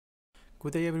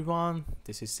Good day everyone,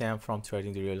 this is Sam from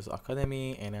Trading the Reals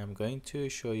Academy, and I'm going to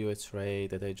show you a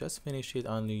trade that I just finished it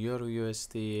on Euro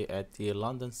USD at the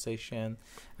London session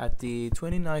at the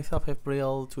 29th of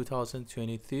April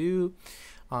 2022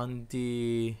 on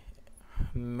the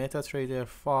MetaTrader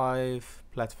 5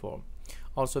 platform.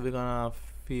 Also, we're gonna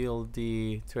fill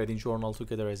the trading journal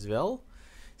together as well.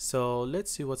 So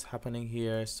let's see what's happening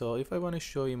here. So if I want to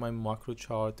show you my macro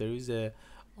chart, there is a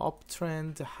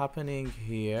uptrend happening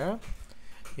here.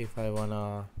 If I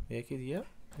wanna make it, yeah,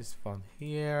 this from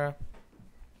here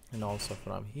and also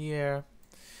from here,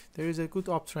 there is a good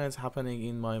uptrend happening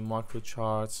in my macro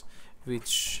charts,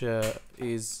 which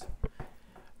is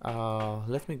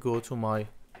let me go to my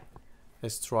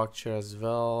structure as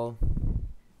well.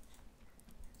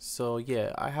 So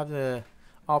yeah, I have a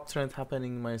uptrend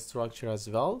happening in my structure as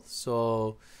well.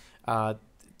 So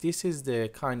this is the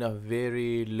kind of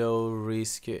very low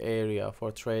risk area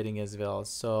for trading as well.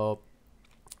 So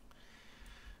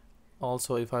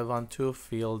also, if I want to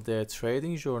fill the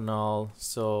trading journal,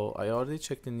 so I already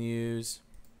checked the news,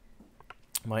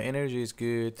 my energy is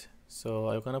good, so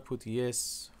I'm gonna put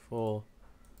yes for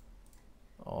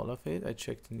all of it. I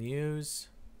checked the news,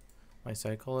 my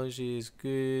psychology is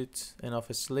good,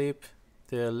 enough sleep,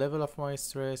 the level of my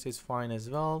stress is fine as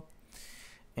well,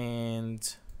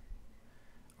 and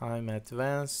I'm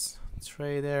advanced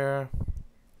trader.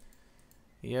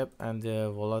 Yep, and the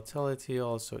volatility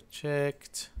also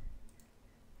checked.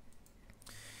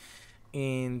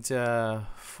 And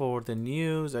for the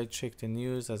news, I checked the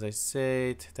news, as I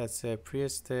said, that's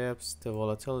pre-steps, the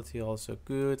volatility also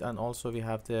good, and also we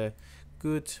have the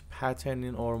good pattern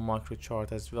in our macro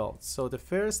chart as well. So the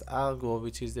first algo,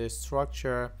 which is the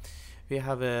structure, we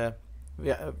have a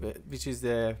which is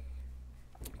the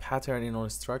pattern in our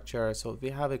structure. So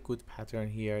we have a good pattern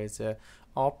here. It's a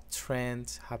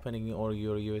uptrend happening in our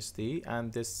Euro USD.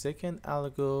 And the second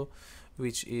algo,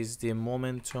 which is the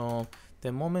momentum,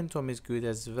 the momentum is good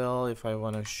as well. If I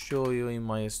want to show you in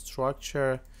my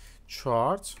structure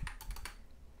chart,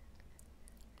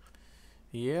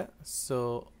 yeah,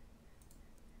 so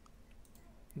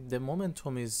the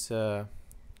momentum is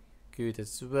good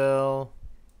as well.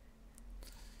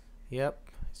 Yep,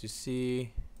 as you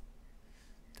see,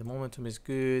 the momentum is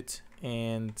good.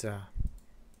 And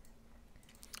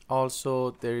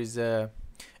also there is a,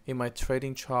 in my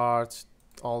trading chart,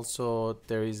 also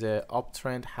there is a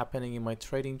uptrend happening in my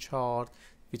trading chart,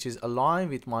 which is aligned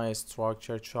with my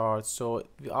structure chart. So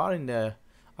we are in the,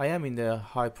 I am in the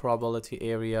high probability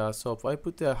area. So if I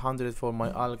put the 100 for my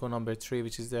algo number 3,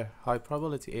 which is the high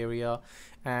probability area,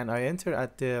 and I enter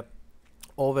at the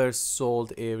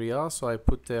oversold area, so I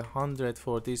put the 100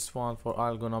 for this one for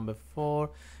algo number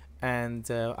 4, and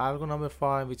algo number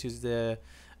 5, which is the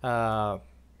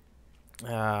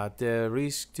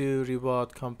risk to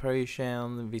reward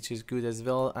comparison, which is good as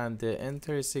well, and the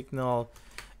enter signal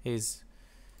is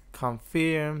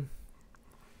confirmed,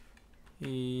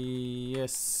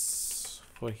 yes,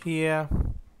 for here.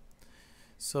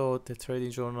 So the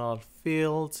trading journal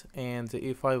filled. And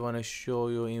if I want to show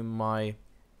you in my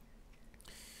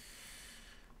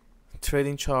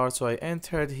trading chart, so I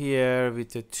entered here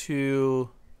with the two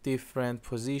different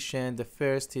position. The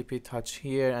first TP touch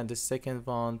here and the second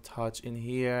one touch in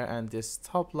here, and the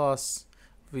stop loss,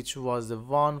 which was the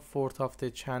 1/4 of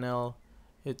the channel,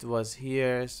 it was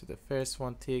here. So the first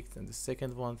one ticked and the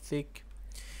second one tick.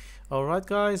 All right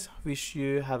guys, wish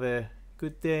you have a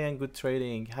good day and good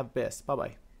trading. Have best. Bye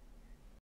bye.